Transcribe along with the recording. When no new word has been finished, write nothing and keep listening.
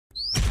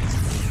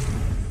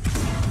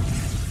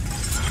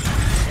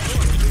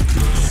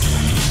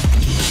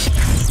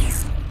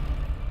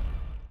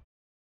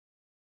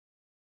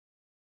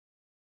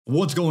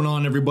What's going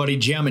on, everybody?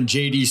 Jammin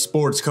JD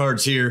Sports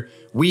Cards here.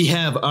 We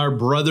have our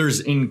Brothers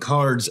in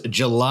Cards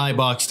July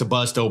box to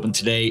bust open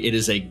today. It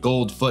is a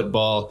gold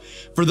football.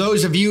 For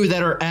those of you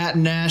that are at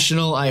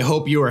National, I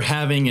hope you are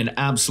having an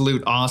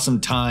absolute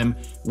awesome time.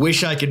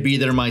 Wish I could be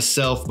there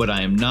myself, but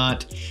I am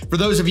not. For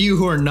those of you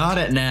who are not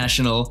at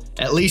National,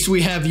 at least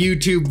we have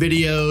YouTube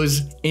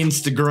videos,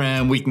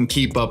 Instagram. We can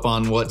keep up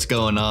on what's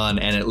going on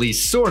and at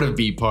least sort of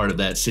be part of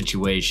that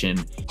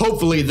situation.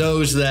 Hopefully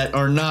those that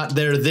are not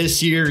there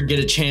this year get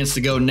a chance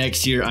to go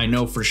next year. I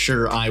know for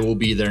sure I will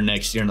be there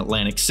next year in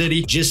Atlantic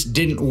City. Just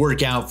didn't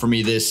work out for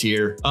me this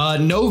year.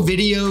 No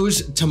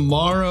videos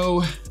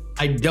tomorrow.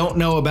 I don't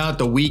know about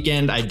the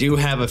weekend. I do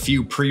have a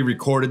few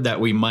pre-recorded that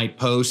we might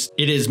post.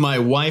 It is my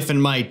wife and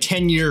my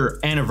 10-year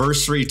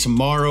anniversary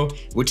tomorrow,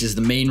 which is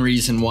the main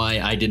reason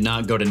why I did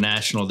not go to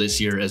National this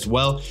year as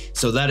well.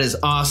 So that is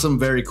awesome,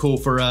 very cool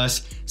for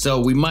us. So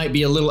we might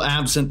be a little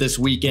absent this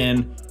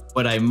weekend,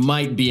 but I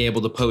might be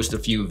able to post a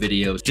few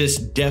videos,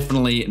 just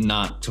definitely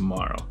not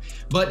tomorrow.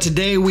 But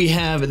today we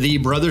have the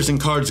Brothers in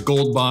Cards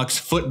Gold Box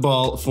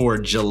Football for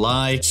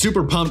July.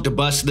 Super pumped to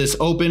bust this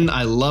open.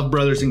 I love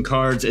Brothers in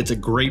Cards. It's a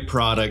great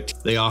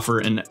product. They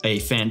offer a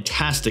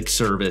fantastic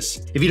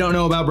service. If you don't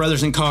know about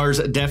Brothers in Cards,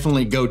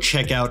 definitely go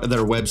check out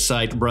their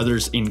website,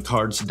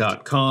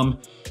 brothersincards.com.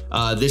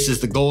 This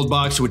is the gold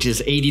box, which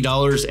is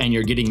 $80, and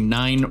you're getting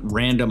 9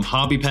 random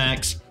hobby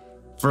packs.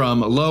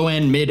 From low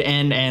end, mid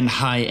end, and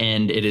high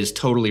end, it is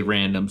totally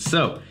random.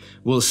 So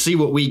we'll see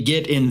what we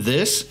get in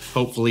this.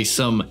 Hopefully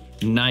some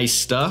nice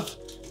stuff.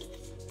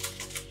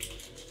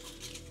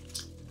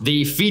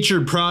 The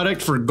featured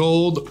product for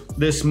gold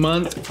this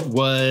month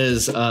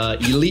was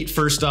Elite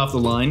first off the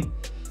line.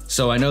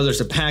 So I know there's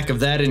a pack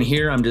of that in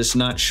here. I'm just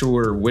not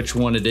sure which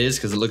one it is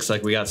because it looks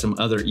like we got some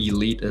other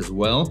Elite as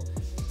well.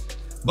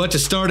 But to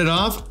start it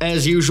off,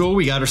 as usual,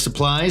 we got our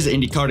supplies,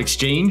 Indie Card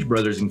Exchange,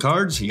 Brothers in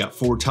Cards. You got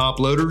 4 top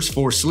loaders,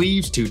 4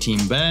 sleeves, 2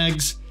 team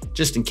bags,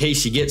 just in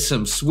case you get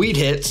some sweet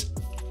hits.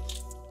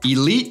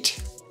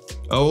 Elite.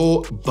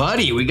 Oh,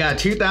 buddy, we got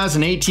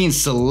 2018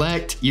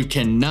 Select. You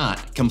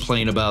cannot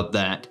complain about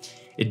that.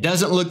 It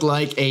doesn't look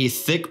like a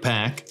thick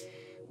pack,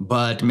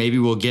 but maybe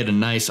we'll get a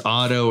nice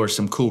auto or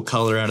some cool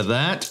color out of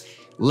that.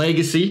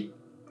 Legacy.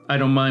 I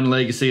don't mind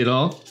Legacy at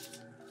all.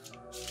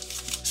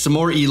 Some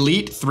more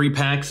Elite, 3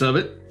 packs of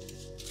it.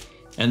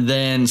 And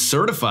then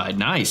Certified,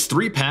 nice,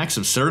 3 packs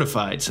of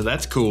Certified, so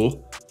that's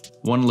cool.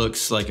 One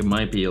looks like it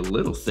might be a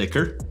little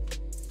thicker.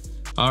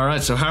 All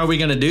right, so how are we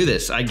gonna do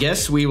this? I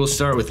guess we will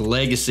start with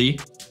Legacy,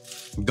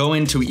 go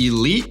into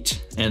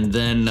Elite, and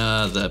then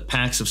the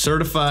packs of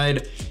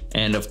Certified,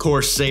 and of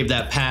course, save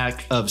that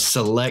pack of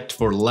Select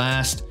for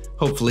last.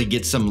 Hopefully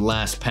get some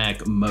last pack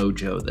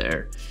mojo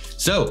there.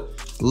 So,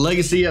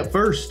 Legacy up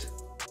first.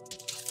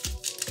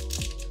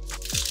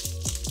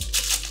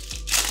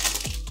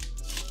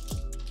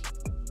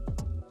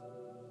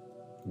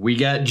 We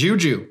got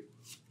Juju,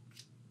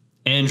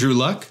 Andrew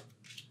Luck,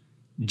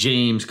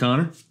 James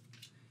Conner,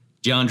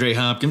 DeAndre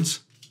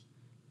Hopkins.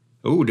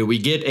 Oh, did we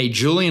get a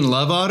Julian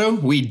Love auto?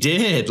 We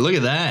did. Look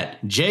at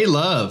that. J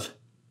Love.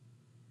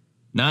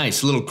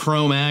 Nice little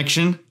chrome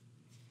action.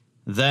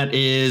 That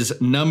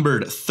is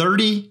numbered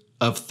 30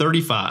 of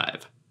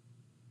 35.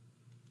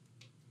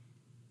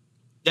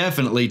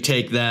 Definitely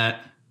take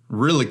that.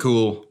 Really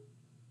cool.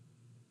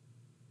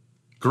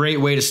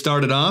 Great way to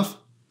start it off.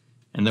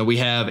 And then we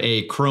have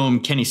a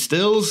chrome Kenny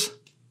Stills,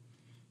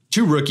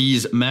 2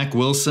 rookies, Mac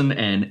Wilson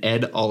and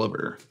Ed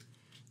Oliver.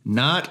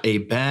 Not a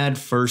bad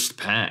first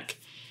pack.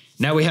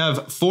 Now we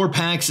have 4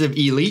 packs of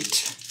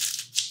Elite.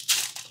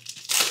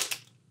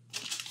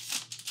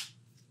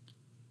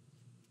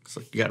 Looks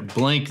like you got a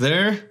blank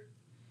there.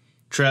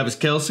 Travis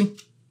Kelce.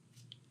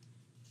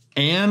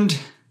 And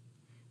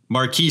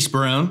Marquise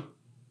Brown.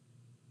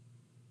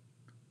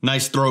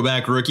 Nice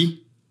throwback rookie.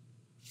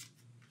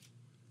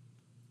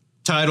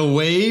 Tidal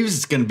Waves,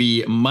 it's going to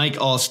be Mike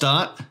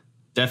Allstott.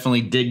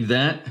 Definitely dig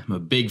that. I'm a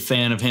big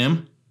fan of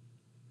him.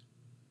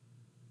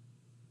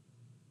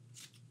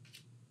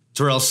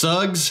 Terrell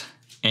Suggs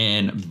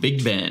and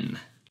Big Ben.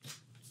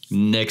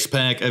 Next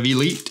pack of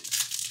Elite.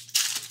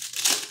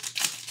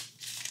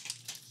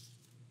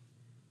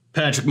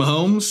 Patrick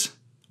Mahomes,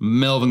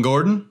 Melvin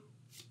Gordon.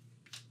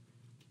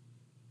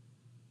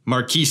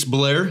 Marquise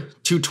Blair,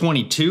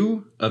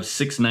 222 of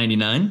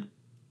 699.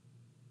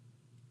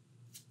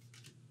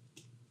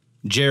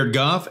 Jared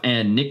Goff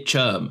and Nick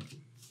Chubb.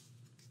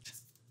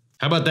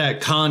 How about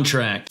that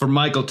contract for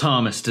Michael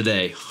Thomas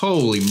today?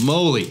 Holy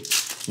moly.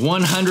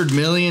 100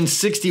 million,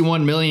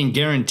 61 million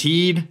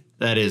guaranteed.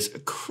 That is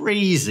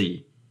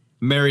crazy.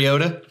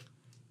 Mariota,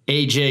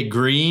 AJ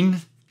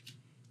Green.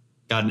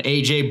 Got an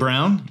AJ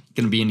Brown.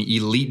 Gonna be an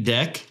Elite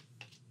deck.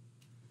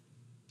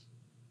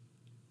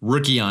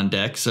 Rookie on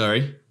deck,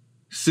 sorry.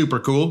 Super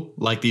cool,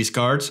 like these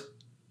cards.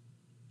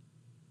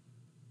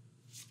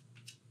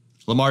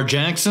 Lamar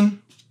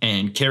Jackson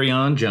and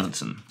Kerryon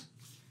Johnson.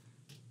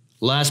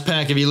 Last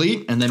pack of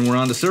Elite, and then we're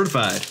on to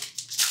Certified.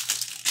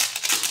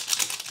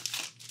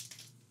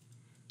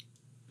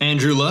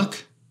 Andrew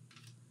Luck,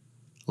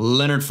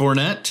 Leonard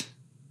Fournette,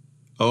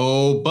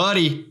 Oh,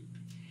 buddy.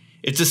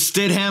 It's a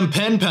Stidham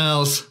Pen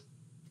Pals.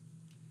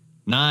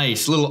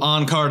 Nice. Little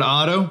on-card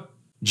auto.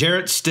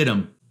 Jarrett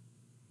Stidham.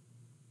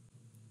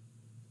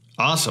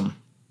 Awesome.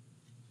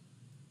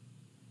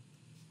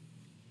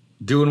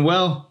 Doing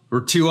well.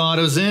 We're 2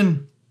 autos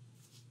in.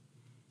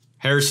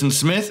 Harrison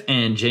Smith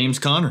and James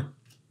Conner.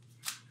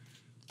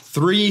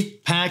 3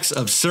 packs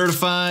of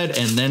certified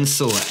and then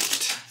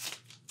select.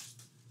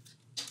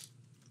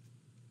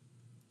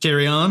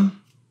 Carry on.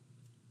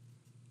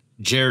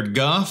 Jared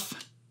Goff.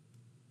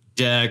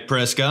 Dak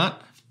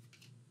Prescott.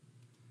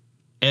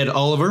 Ed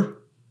Oliver.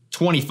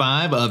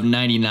 25 of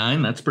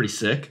 99. That's pretty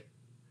sick.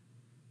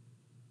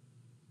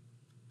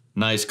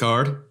 Nice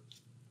card.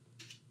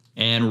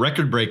 And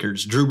record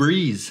breakers. Drew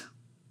Brees.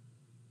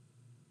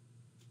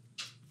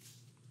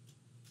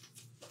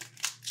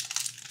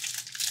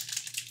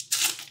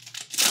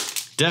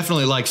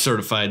 Definitely like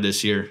certified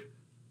this year.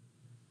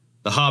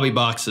 The hobby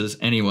boxes,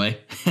 anyway.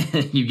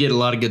 You get a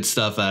lot of good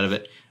stuff out of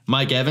it.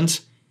 Mike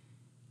Evans.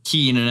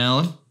 Keenan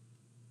Allen.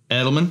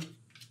 Edelman.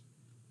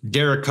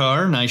 Derek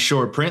Carr, nice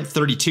short print,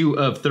 32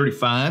 of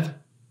 35.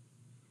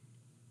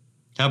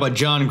 How about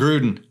John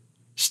Gruden?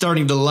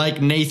 Starting to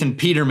like Nathan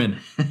Peterman.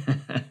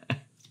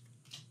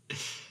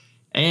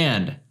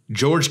 And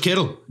George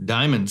Kittle,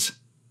 diamonds.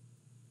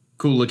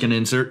 Cool looking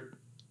insert.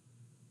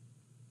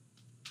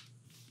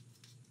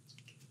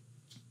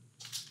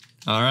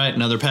 All right,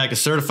 another pack of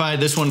certified.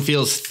 This one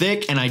feels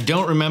thick, and I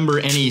don't remember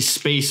any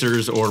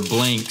spacers or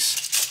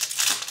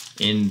blanks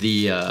in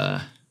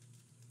the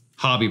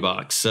hobby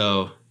box,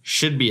 so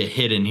should be a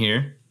hit in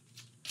here.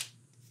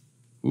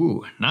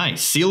 Ooh,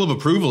 nice. Seal of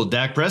approval,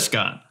 Dak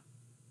Prescott.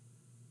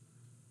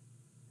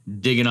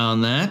 Digging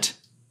on that.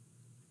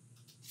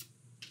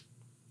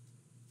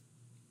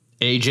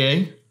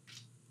 AJ.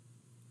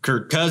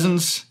 Kirk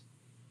Cousins.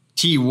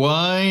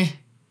 TY.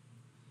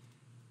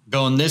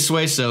 Going this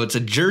way, so it's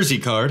a jersey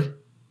card.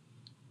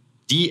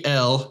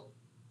 DL.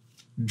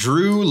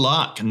 Drew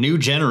Lock, new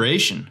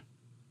generation.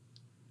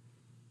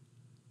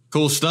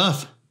 Cool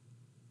stuff.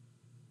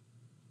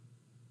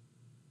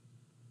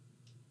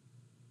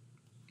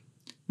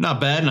 Not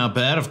bad, not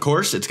bad. Of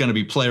course, it's going to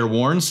be player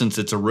worn since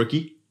it's a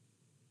rookie.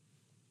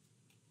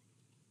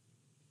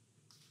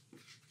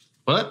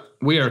 But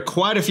we are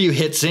quite a few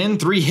hits in,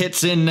 3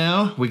 hits in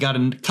now. We got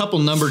a couple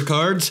numbered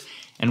cards,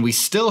 and we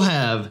still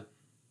have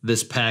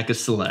this pack of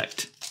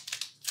select.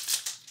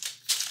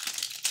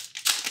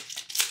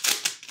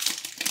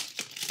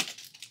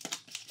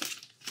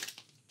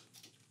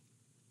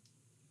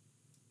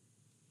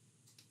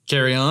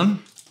 Carry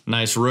on.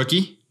 Nice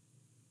rookie.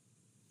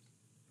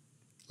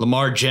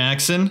 Lamar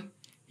Jackson.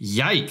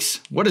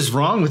 Yikes. What is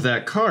wrong with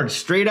that card?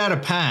 Straight out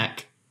of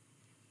pack.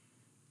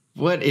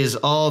 What is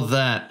all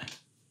that?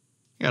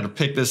 I got to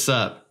pick this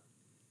up.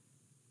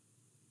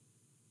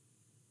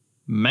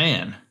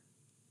 Man.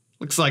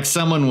 Looks like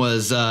someone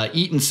was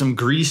eating some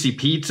greasy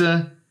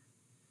pizza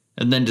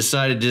and then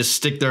decided to just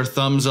stick their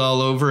thumbs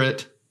all over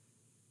it.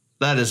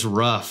 That is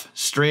rough.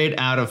 Straight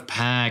out of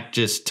pack.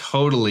 Just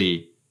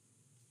totally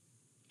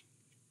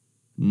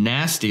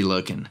nasty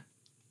looking.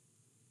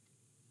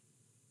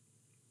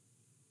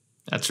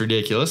 That's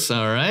ridiculous.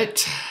 All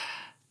right.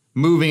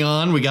 Moving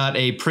on, we got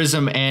a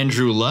Prism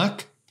Andrew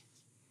Luck,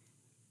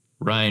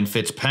 Ryan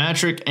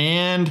Fitzpatrick,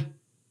 and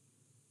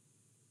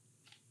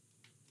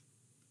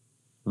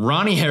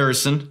Ronnie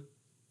Harrison,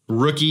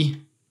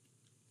 rookie,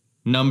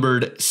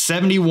 numbered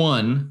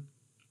 71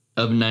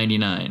 of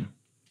 99.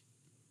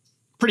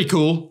 Pretty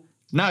cool.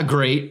 Not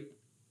great,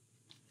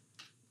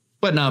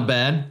 but not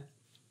bad.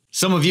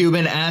 Some of you have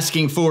been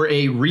asking for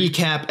a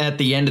recap at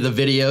the end of the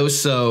video,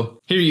 so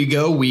here you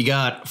go. We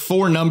got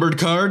 4 numbered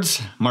cards.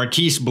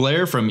 Marquise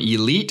Blair from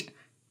Elite,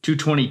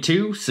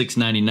 222,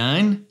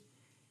 699.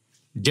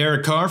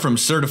 Derek Carr from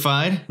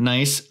Certified,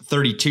 nice,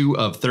 32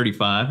 of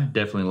 35.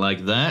 Definitely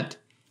like that.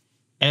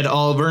 Ed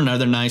Oliver,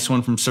 another nice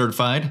one from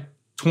Certified,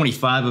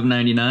 25 of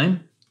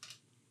 99.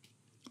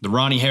 The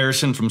Ronnie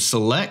Harrison from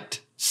Select,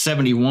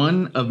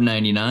 71 of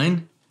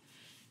 99.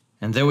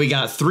 And then we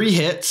got 3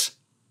 hits.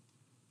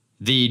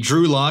 The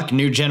Drew Lock,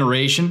 New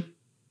Generation,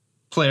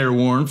 player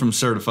worn from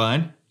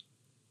Certified.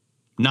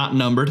 Not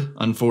numbered,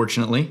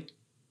 unfortunately.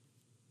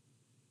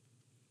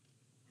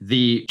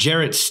 The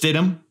Jarrett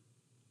Stidham,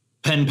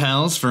 Pen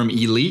Pals from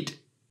Elite.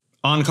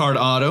 On-card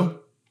auto,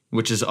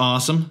 which is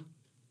awesome.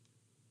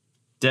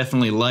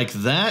 Definitely like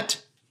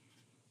that.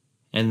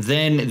 And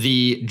then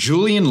the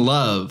Julian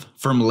Love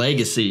from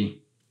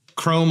Legacy,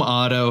 Chrome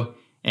auto,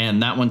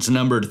 and that one's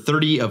numbered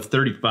 30 of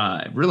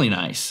 35. Really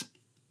nice.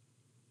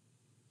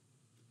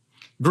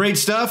 Great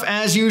stuff,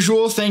 as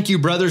usual. Thank you,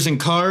 Brothers in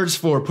Cards,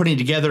 for putting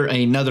together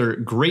another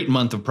great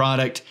month of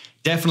product.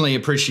 Definitely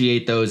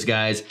appreciate those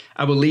guys.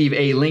 I will leave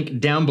a link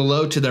down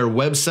below to their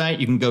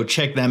website. You can go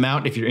check them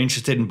out if you're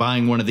interested in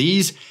buying one of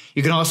these.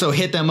 You can also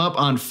hit them up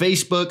on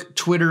Facebook,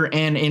 Twitter,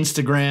 and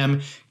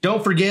Instagram.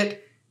 Don't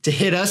forget to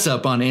hit us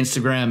up on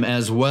Instagram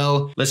as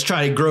well. Let's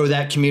try to grow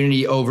that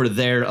community over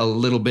there a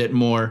little bit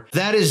more.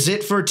 That is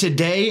it for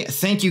today.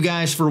 Thank you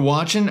guys for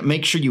watching.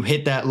 Make sure you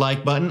hit that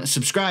like button,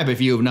 subscribe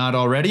if you have not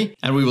already,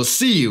 and we will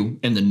see you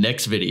in the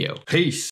next video. Peace.